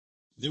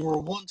There were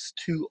once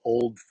two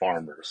old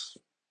farmers.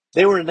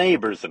 They were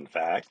neighbors, in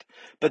fact,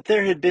 but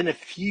there had been a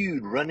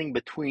feud running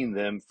between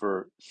them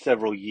for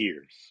several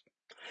years.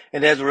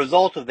 And as a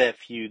result of that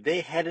feud,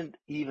 they hadn't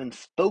even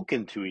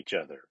spoken to each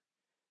other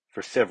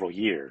for several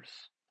years.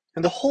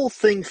 And the whole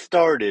thing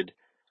started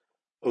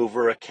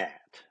over a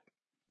cat.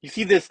 You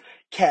see, this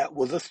cat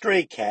was a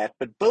stray cat,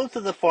 but both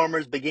of the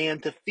farmers began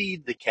to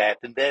feed the cat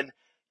and then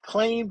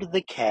claimed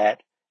the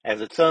cat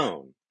as its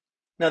own.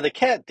 Now, the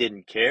cat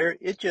didn't care.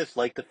 It just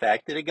liked the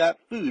fact that it got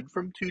food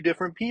from two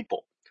different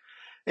people.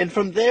 And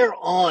from there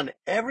on,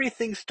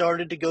 everything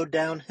started to go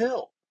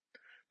downhill.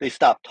 They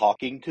stopped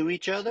talking to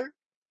each other.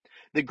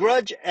 The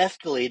grudge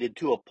escalated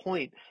to a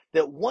point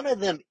that one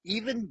of them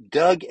even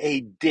dug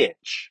a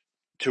ditch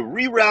to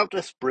reroute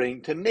a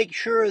spring to make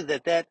sure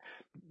that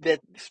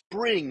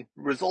spring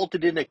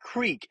resulted in a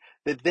creek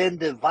that then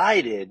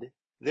divided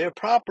their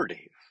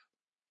properties.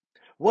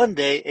 One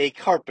day, a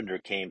carpenter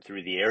came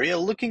through the area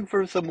looking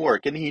for some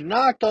work, and he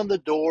knocked on the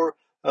door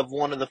of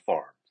one of the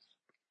farms.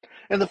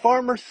 And the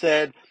farmer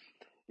said,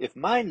 "If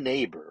my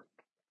neighbor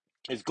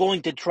is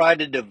going to try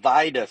to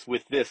divide us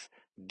with this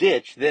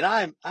ditch, then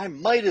I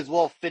might as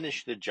well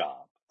finish the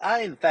job.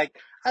 In fact,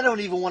 I don't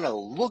even want to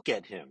look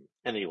at him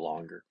any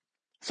longer."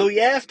 So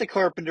he asked the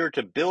carpenter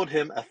to build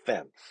him a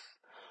fence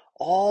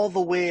all the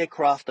way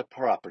across the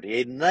property,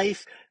 a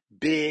nice,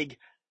 big,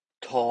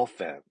 tall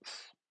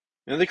fence.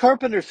 And the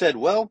carpenter said,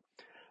 "Well,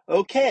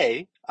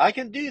 okay, I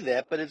can do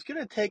that, but it's going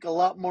to take a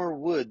lot more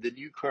wood than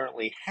you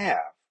currently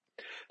have."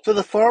 So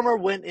the farmer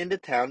went into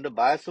town to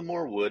buy some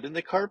more wood, and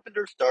the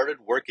carpenter started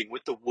working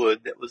with the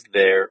wood that was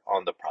there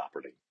on the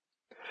property.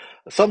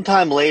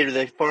 Sometime later,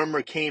 the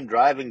farmer came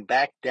driving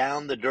back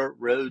down the dirt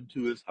road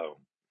to his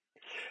home.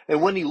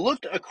 And when he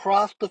looked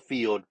across the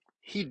field,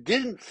 he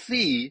didn't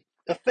see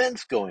a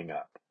fence going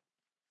up.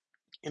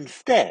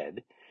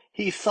 Instead,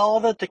 he saw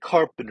that the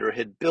carpenter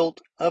had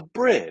built a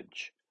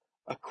bridge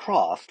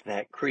across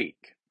that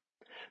creek.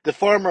 The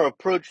farmer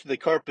approached the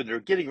carpenter,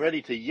 getting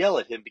ready to yell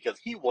at him because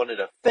he wanted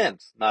a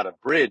fence, not a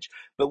bridge.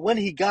 But when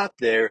he got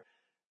there,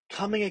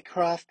 coming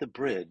across the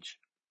bridge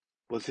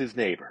was his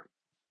neighbor,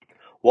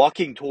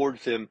 walking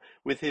towards him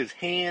with his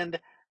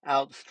hand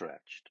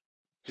outstretched.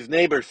 His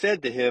neighbor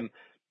said to him,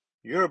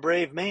 "You're a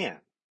brave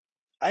man.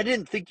 I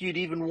didn't think you'd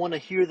even want to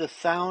hear the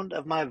sound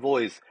of my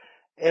voice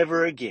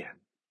ever again.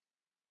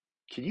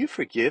 Can you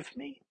forgive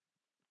me?"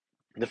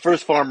 The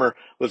first farmer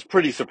was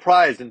pretty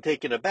surprised and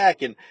taken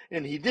aback, and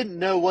he didn't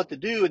know what to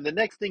do. And the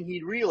next thing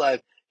he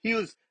realized, he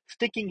was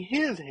sticking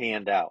his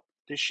hand out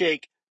to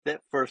shake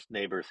that first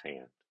neighbor's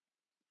hand.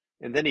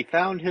 And then he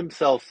found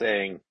himself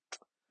saying,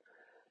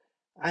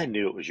 "I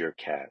knew it was your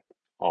cat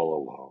all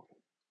along."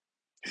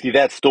 See,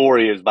 that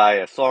story is by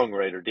a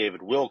songwriter,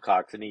 David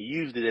Wilcox, and he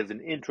used it as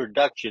an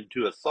introduction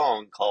to a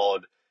song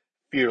called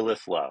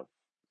Fearless Love.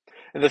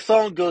 And the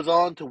song goes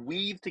on to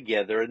weave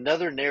together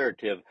another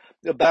narrative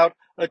about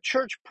a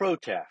church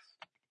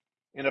protest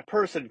and a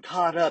person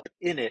caught up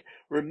in it,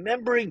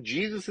 remembering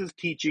Jesus'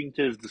 teaching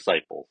to his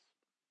disciples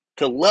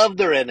to love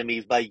their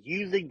enemies by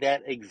using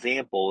that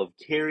example of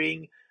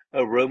carrying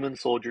a Roman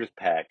soldier's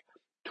pack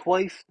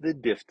twice the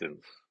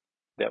distance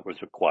that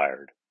was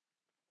required.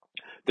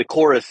 The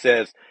chorus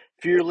says,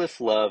 "Fearless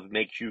love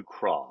makes you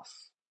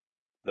cross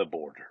the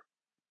border."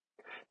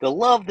 The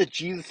love that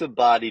Jesus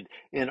embodied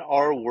in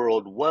our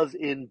world was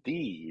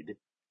indeed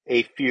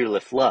a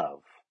fearless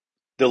love.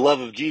 The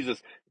love of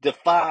Jesus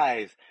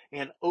defies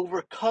and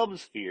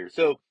overcomes fear.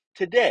 So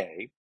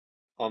today,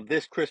 on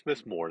this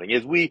Christmas morning,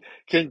 as we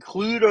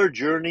conclude our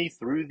journey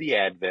through the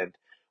Advent,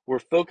 we're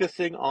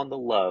focusing on the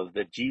love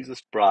that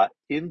Jesus brought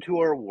into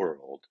our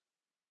world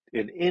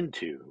and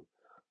into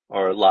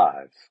our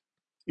lives.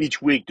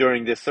 Each week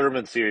during this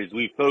sermon series,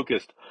 we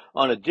focused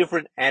on a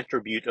different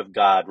attribute of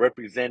God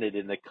represented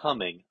in the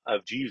coming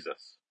of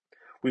Jesus.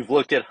 We've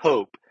looked at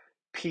hope,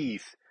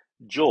 peace,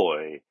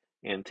 joy,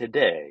 and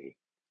today,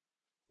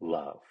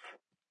 love.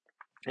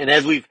 And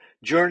as we've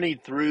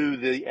journeyed through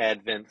the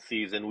Advent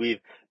season,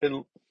 we've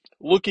been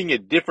looking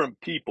at different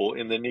people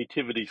in the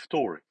Nativity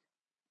story.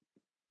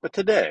 But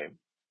today,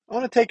 I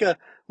want to take a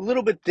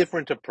little bit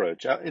different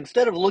approach.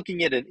 Instead of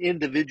looking at an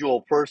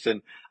individual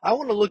person, I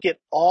want to look at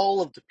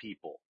all of the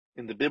people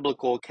in the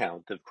biblical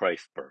account of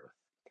Christ's birth.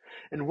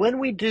 And when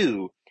we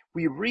do,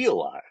 we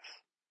realize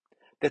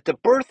that the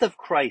birth of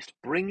Christ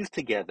brings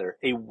together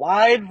a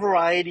wide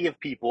variety of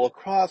people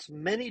across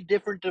many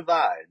different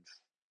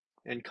divides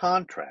and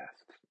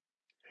contrasts.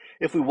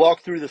 If we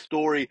walk through the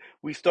story,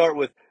 we start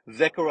with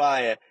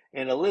Zechariah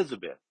and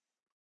Elizabeth,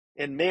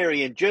 and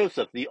Mary and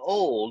Joseph, the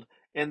old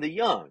and the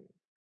young.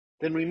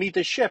 Then we meet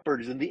the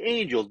shepherds and the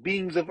angels,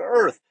 beings of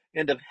earth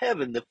and of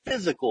heaven, the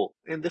physical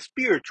and the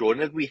spiritual.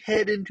 And as we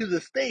head into the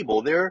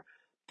stable, there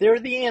are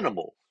the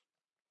animals,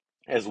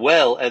 as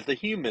well as the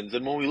humans.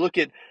 And when we look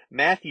at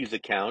Matthew's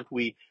account,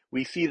 we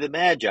see the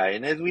Magi.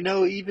 And as we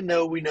know, even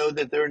though we know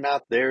that they're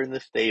not there in the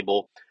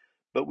stable,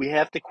 but we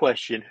have to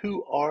question,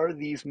 who are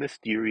these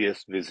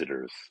mysterious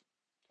visitors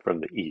from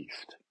the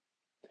east?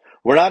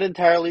 We're not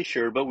entirely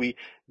sure, but we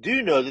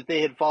do know that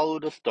they had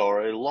followed a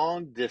star a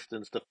long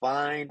distance to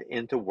find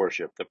and to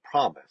worship the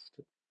promised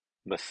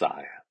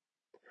Messiah.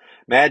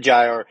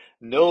 Magi are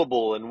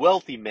noble and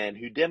wealthy men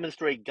who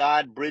demonstrate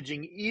God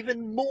bridging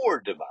even more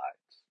divides.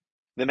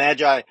 The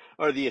Magi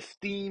are the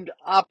esteemed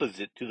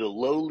opposite to the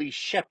lowly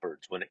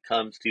shepherds when it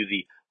comes to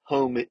the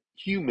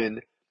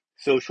human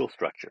social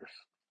structures.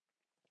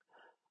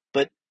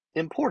 But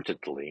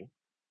importantly,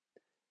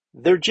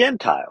 they're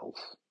Gentiles.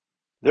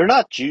 They're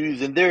not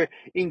Jews, and their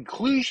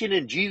inclusion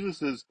in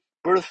Jesus'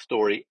 birth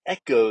story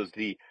echoes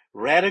the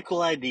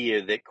radical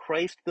idea that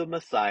Christ the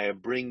Messiah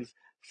brings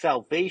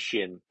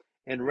salvation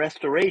and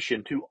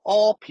restoration to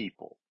all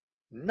people,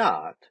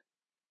 not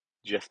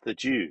just the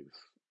Jews.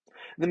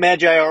 The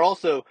Magi are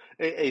also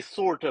a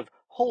sort of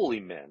holy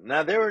men.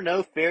 Now, there are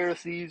no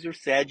Pharisees or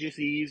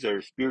Sadducees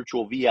or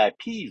spiritual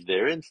VIPs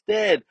there.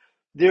 Instead,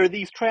 there are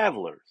these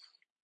travelers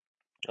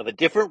of a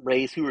different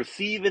race who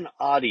receive an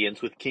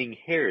audience with King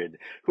Herod,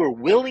 who are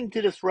willing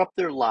to disrupt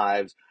their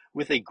lives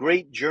with a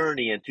great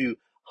journey and to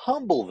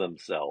humble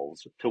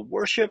themselves to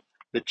worship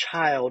the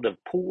child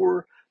of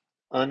poor,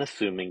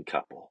 unassuming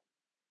couple.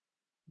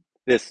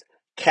 This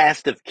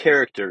cast of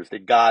characters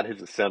that God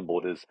has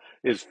assembled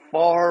is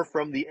far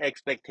from the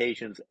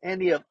expectations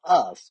any of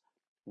us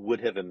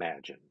would have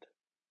imagined.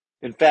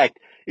 In fact,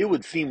 it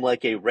would seem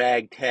like a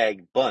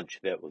ragtag bunch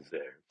that was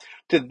there.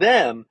 To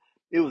them,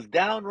 it was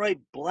downright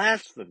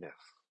blasphemous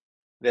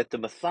that the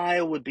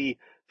Messiah would be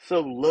so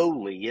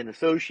lowly and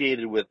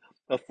associated with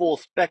a full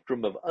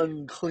spectrum of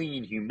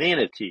unclean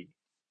humanity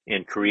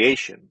and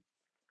creation.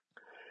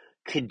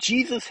 Could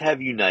Jesus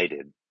have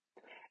united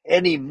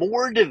any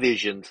more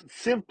divisions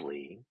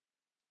simply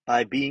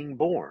by being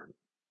born?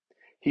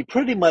 He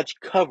pretty much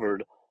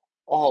covered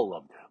all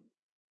of them.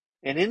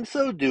 And in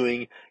so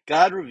doing,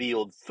 God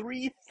revealed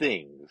three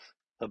things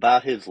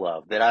about his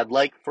love that I'd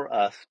like for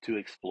us to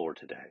explore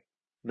today.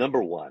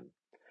 Number one,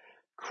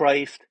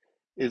 Christ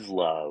is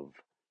love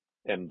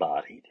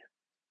embodied.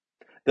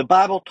 The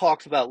Bible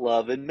talks about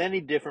love in many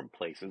different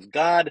places.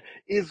 God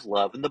is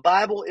love, and the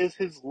Bible is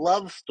his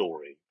love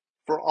story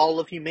for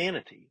all of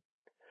humanity.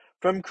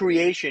 From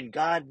creation,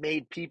 God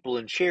made people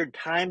and shared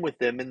time with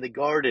them in the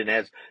garden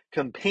as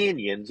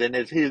companions and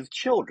as his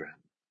children.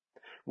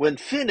 When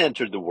sin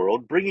entered the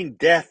world, bringing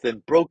death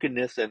and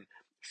brokenness and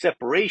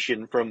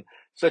separation from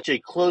such a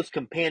close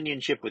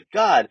companionship with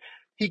God,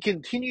 he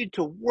continued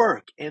to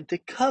work and to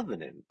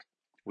covenant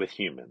with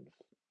humans.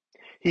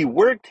 He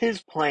worked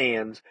his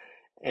plans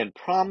and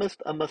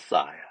promised a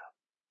Messiah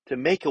to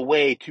make a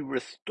way to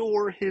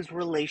restore his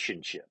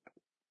relationship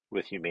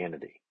with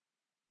humanity.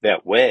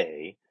 That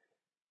way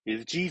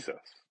is Jesus.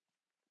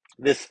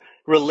 This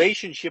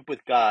relationship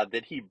with God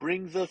that he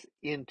brings us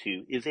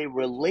into is a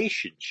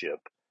relationship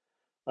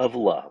of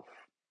love.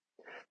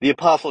 The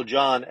Apostle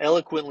John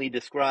eloquently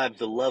describes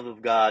the love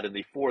of God in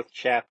the 4th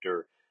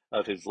chapter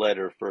of his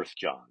letter, 1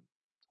 John,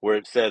 where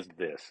it says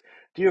this,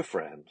 "Dear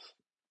friends,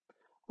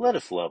 let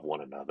us love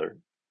one another,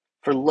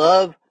 for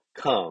love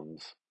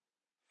comes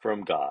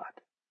from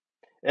God.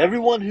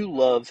 Everyone who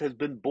loves has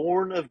been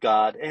born of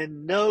God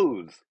and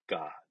knows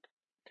God.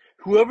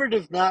 Whoever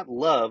does not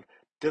love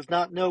does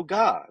not know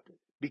God,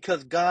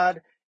 because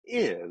God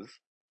is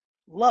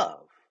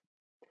love.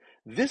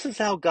 This is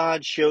how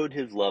God showed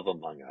his love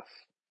among us.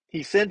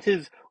 He sent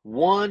his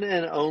one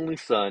and only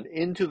Son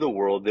into the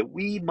world that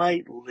we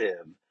might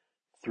live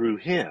through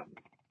him.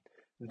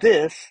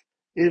 This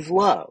is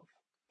love.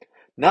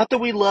 Not that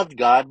we loved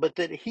God, but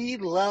that he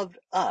loved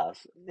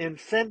us and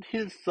sent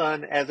his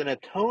Son as an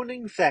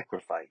atoning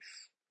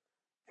sacrifice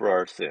for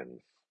our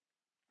sins.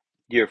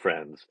 Dear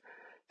friends,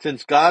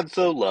 since God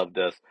so loved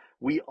us,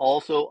 we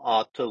also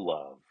ought to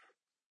love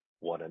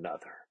one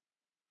another.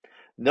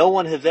 No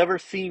one has ever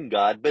seen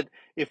God, but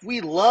if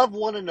we love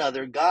one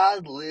another,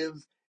 God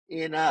lives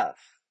in us,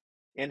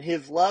 and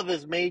his love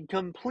is made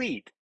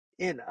complete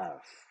in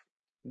us.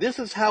 This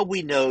is how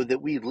we know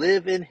that we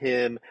live in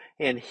him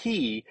and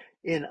he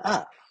in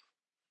us.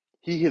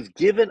 He has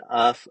given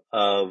us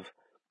of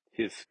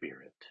his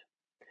Spirit.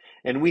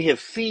 And we have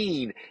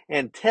seen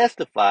and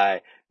testify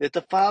that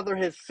the Father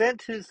has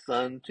sent his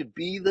Son to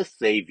be the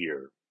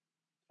Savior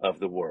of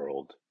the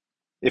world.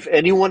 If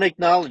anyone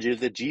acknowledges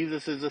that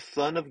Jesus is the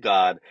Son of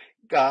God,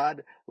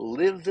 God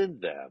lives in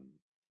them,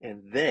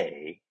 and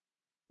they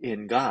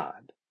in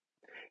God.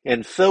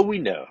 And so we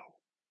know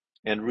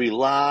and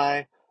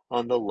rely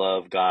on the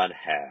love God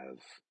has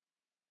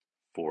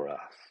for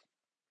us.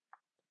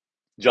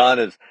 John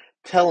is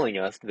telling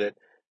us that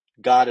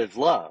God is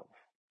love.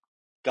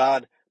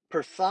 God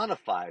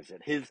personifies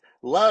it. His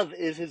love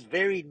is his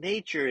very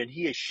nature, and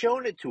he has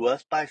shown it to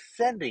us by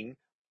sending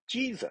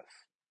Jesus.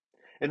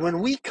 And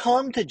when we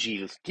come to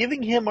Jesus,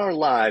 giving him our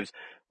lives,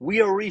 we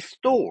are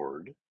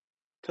restored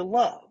to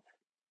love.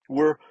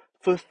 We're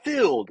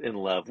fulfilled in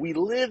love. We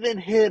live in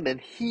him, and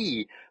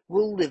he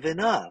will live in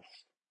us.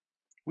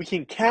 We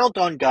can count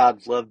on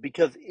God's love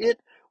because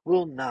it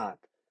will not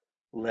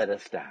let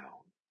us down.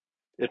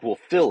 It will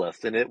fill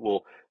us and it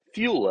will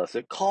fuel us.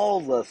 It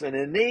calls us and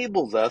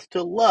enables us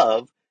to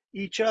love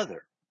each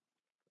other.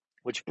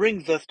 Which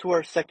brings us to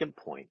our second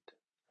point.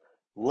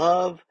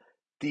 Love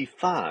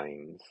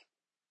defines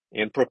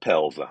and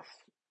propels us.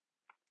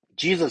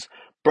 Jesus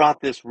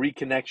brought this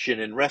reconnection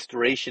and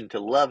restoration to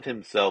love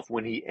himself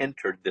when he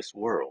entered this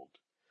world.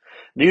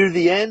 Near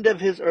the end of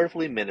his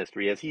earthly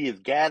ministry, as he is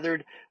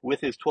gathered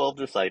with his 12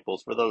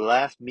 disciples for the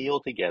last meal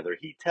together,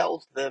 he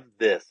tells them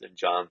this in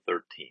John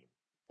 13.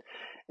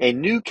 A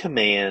new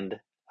command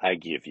I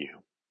give you.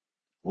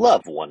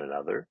 Love one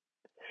another.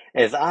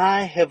 As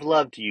I have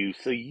loved you,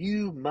 so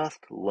you must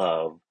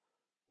love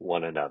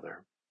one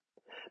another.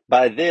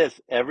 By this,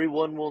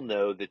 everyone will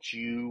know that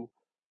you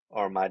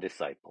are my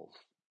disciples,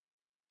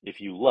 if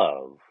you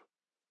love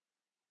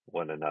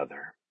one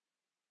another.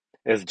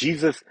 As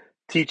Jesus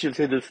teaches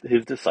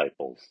his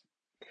disciples,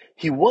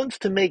 he wants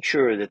to make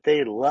sure that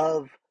they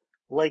love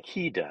like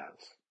he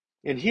does.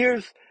 And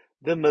here's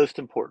the most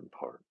important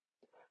part.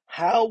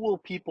 How will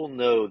people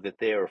know that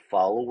they are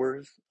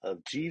followers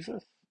of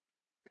Jesus?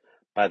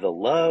 By the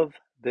love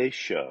they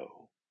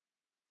show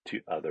to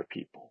other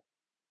people.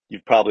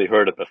 You've probably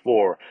heard it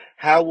before.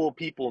 How will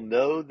people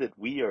know that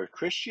we are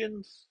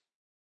Christians?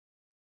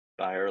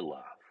 By our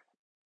love.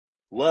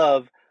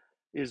 Love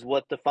is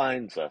what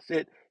defines us.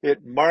 It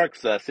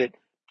marks us. It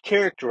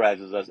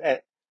characterizes us.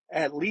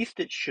 At least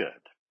it should.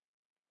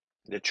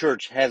 The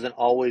church hasn't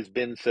always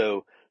been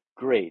so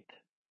great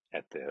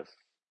at this.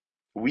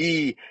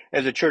 We,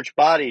 as a church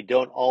body,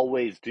 don't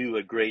always do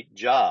a great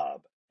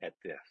job at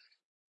this.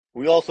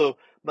 We also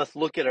must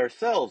look at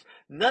ourselves.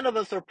 None of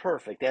us are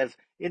perfect as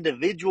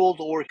individuals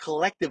or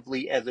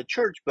collectively as a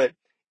church, but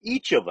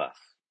each of us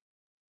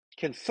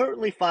can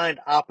certainly find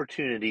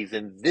opportunities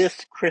in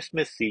this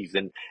Christmas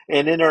season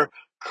and in our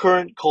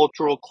current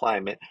cultural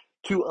climate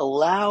to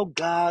allow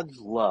God's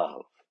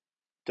love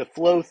to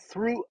flow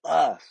through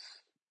us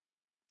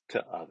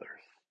to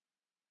others.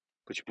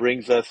 Which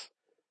brings us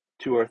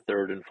to our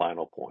third and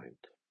final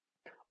point.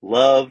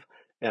 Love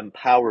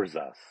empowers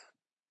us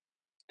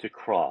to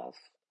cross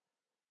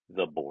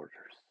the borders.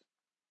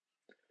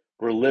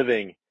 We're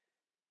living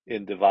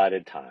in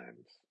divided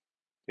times.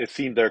 It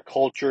seems our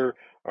culture,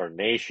 our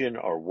nation,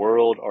 our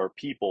world, our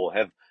people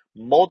have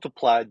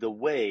multiplied the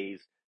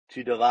ways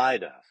to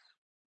divide us.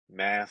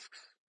 Masks,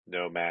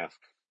 no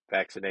masks,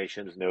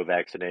 vaccinations, no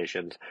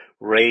vaccinations,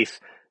 race,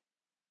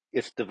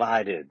 it's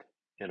divided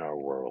in our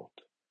world.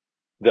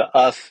 The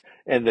us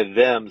and the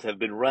thems have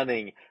been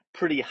running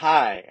pretty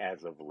high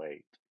as of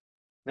late.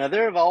 Now,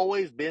 there have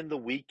always been the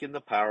weak and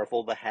the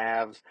powerful, the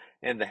haves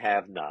and the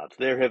have-nots.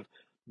 There have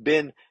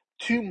been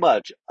too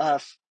much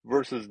us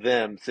versus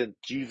them since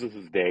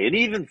Jesus' day, and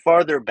even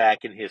farther back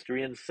in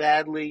history, and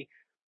sadly,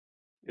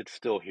 it's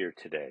still here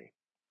today.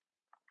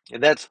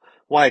 And that's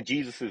why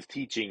Jesus'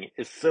 teaching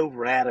is so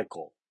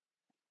radical.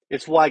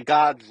 It's why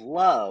God's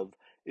love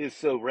is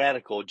so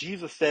radical.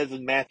 Jesus says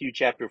in Matthew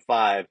chapter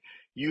 5,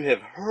 you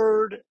have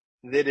heard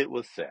that it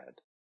was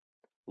said,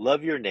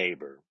 love your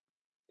neighbor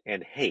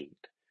and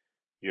hate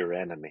your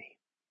enemy.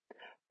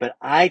 But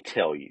I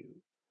tell you,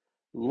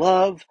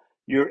 love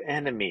your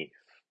enemies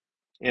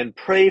and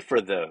pray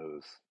for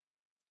those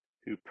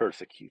who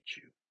persecute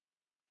you.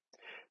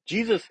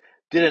 Jesus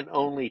didn't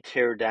only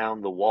tear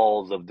down the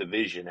walls of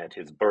division at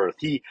his birth,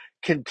 he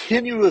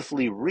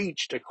continuously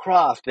reached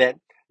across that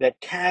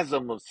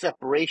chasm of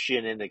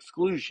separation and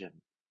exclusion.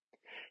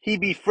 He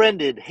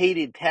befriended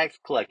hated tax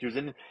collectors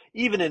and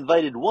even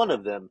invited one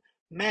of them,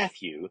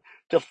 Matthew,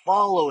 to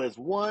follow as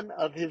one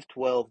of his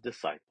 12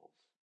 disciples.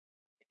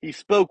 He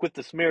spoke with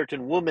the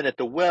Samaritan woman at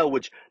the well,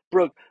 which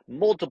broke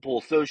multiple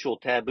social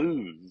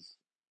taboos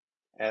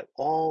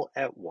all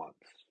at once.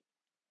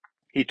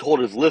 He told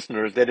his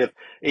listeners that if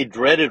a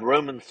dreaded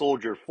Roman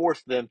soldier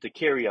forced them to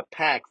carry a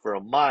pack for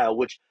a mile,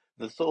 which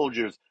the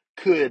soldiers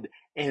could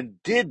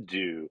and did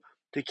do,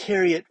 to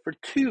carry it for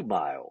 2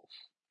 miles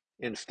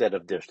instead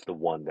of just the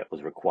one that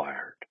was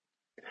required.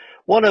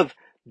 One of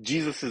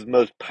Jesus'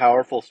 most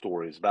powerful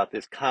stories about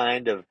this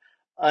kind of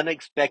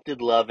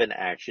unexpected love in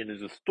action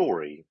is the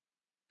story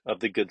of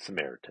the Good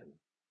Samaritan.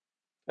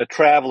 A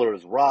traveler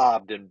is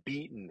robbed and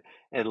beaten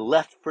and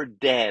left for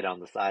dead on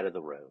the side of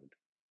the road.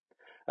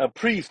 A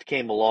priest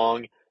came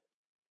along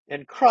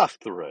and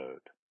crossed the road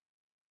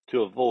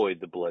to avoid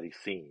the bloody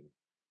scene.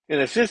 An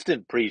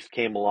assistant priest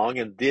came along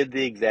and did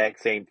the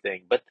exact same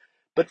thing.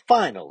 But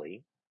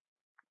finally,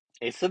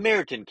 a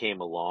Samaritan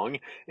came along,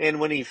 and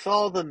when he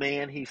saw the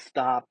man, he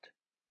stopped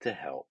to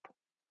help.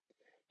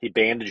 He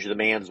bandaged the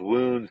man's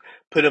wounds,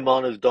 put him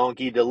on his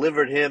donkey,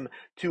 delivered him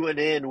to an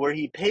inn where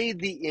he paid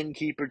the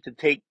innkeeper to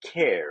take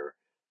care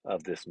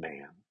of this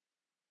man.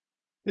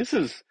 This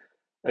is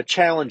a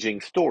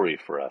challenging story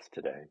for us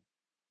today.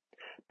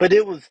 But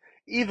it was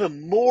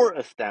even more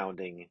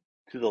astounding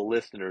to the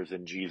listeners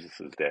in Jesus'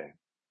 day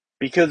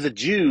because the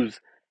Jews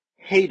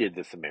hated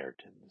the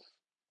Samaritans.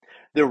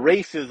 Their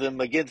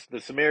racism against the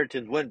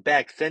Samaritans went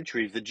back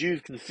centuries. The Jews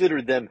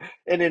considered them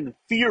an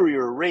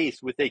inferior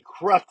race with a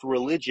corrupt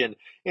religion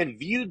and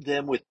viewed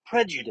them with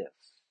prejudice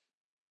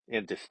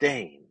and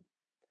disdain.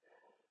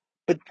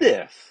 But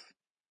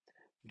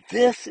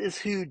this is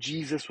who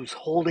Jesus was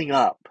holding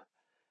up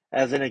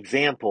as an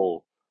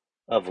example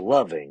of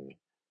loving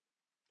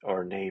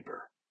our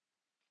neighbor.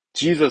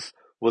 Jesus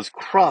was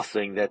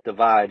crossing that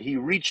divide. He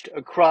reached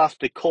across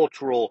the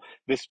cultural,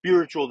 the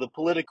spiritual, the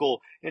political,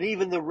 and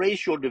even the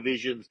racial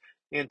divisions.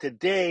 And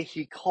today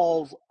he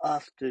calls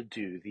us to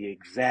do the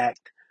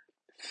exact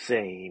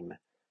same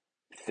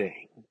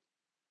thing.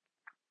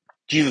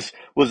 Jesus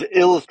was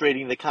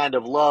illustrating the kind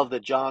of love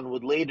that John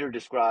would later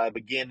describe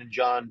again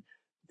in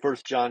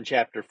First John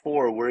chapter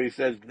 4, where he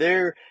says,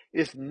 there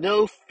is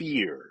no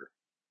fear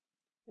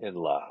in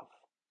love,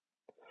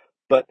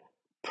 but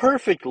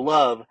perfect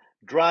love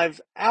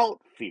drives out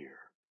fear,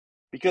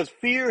 because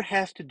fear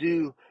has to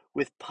do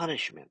with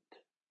punishment.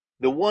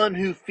 The one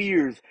who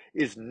fears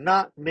is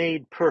not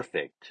made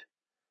perfect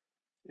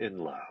in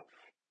love.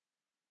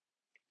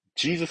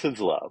 Jesus'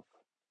 love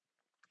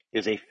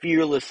is a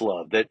fearless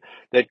love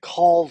that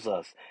calls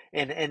us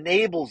and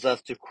enables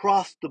us to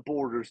cross the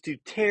borders, to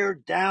tear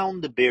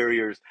down the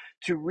barriers,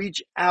 to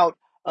reach out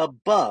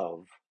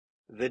above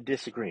the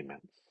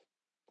disagreements.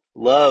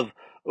 Love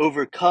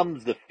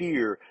overcomes the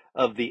fear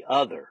of the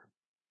other,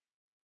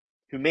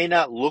 who may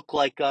not look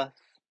like us,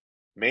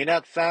 may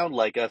not sound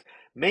like us,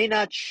 may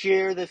not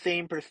share the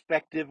same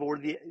perspective or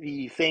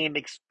the same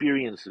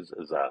experiences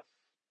as us.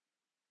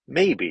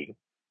 Maybe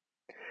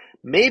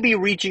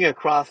reaching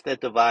across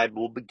that divide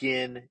will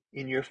begin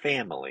in your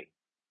family.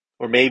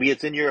 Or maybe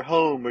it's in your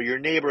home or your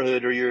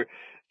neighborhood or your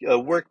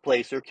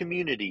workplace or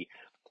community.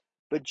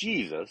 But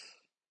Jesus,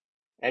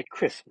 at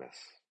Christmas,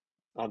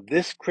 on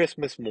this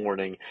Christmas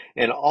morning,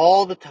 and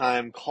all the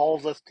time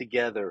calls us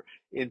together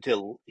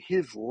into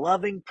his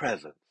loving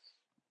presence.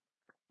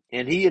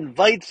 And he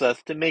invites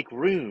us to make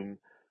room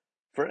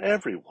for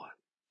everyone,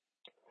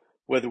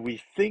 whether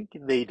we think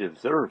they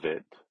deserve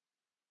it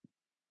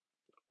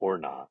or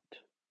not.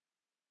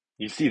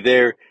 You see,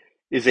 there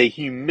is a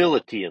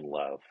humility in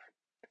love,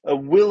 a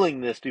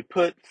willingness to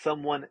put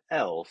someone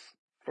else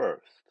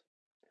first.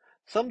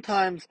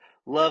 Sometimes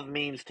love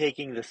means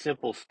taking the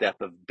simple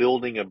step of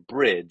building a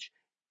bridge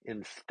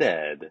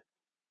instead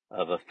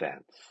of a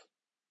fence.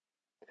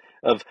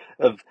 Of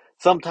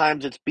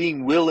sometimes it's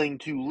being willing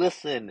to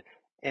listen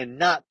and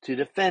not to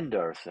defend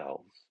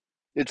ourselves.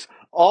 It's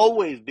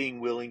always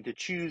being willing to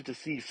choose to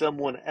see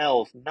someone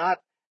else not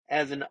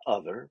as an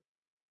other,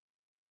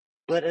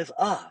 but as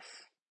us,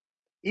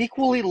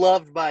 equally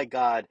loved by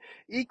God,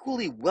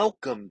 equally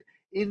welcomed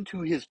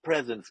into his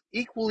presence,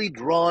 equally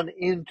drawn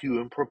into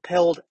and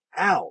propelled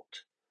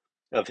out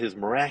of his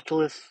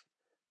miraculous,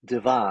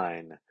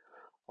 divine,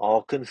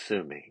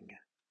 all-consuming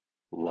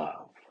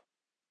love.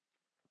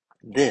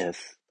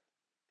 This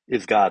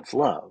is God's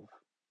love.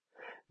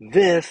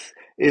 This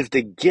is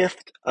the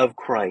gift of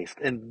Christ,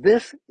 and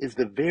this is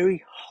the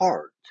very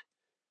heart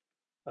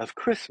of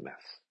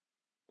Christmas.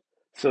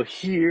 So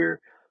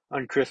here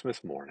on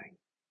Christmas morning,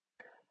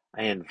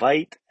 I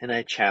invite and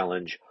I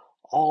challenge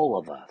all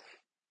of us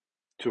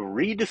to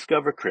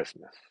rediscover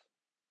Christmas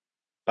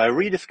by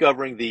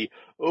rediscovering the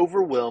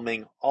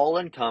overwhelming,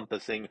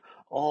 all-encompassing,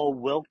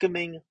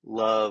 all-welcoming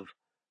love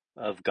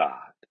of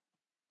God.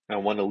 I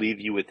want to leave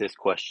you with this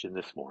question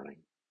this morning.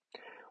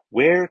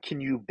 Where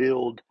can you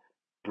build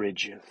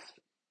bridges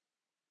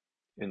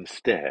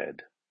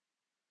instead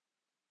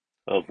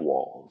of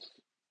walls?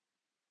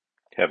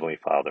 Heavenly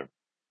Father,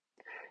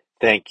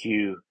 thank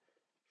you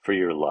for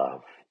your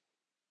love.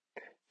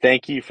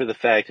 Thank you for the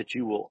fact that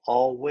you will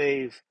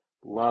always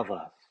love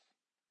us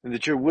and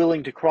that you're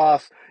willing to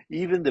cross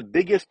even the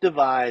biggest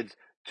divides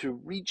to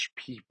reach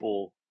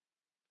people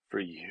for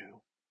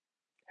you.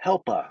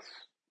 Help us.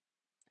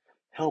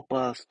 Help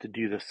us to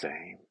do the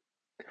same.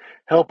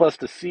 Help us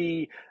to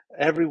see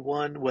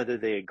everyone, whether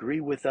they agree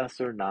with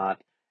us or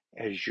not,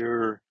 as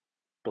your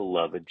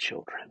beloved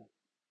children.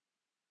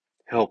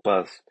 Help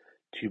us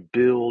to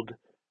build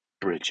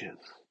bridges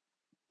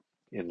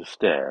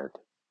instead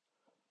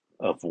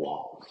of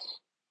walls.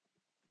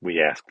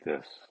 We ask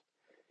this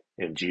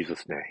in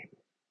Jesus' name.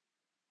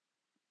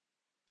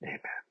 Amen.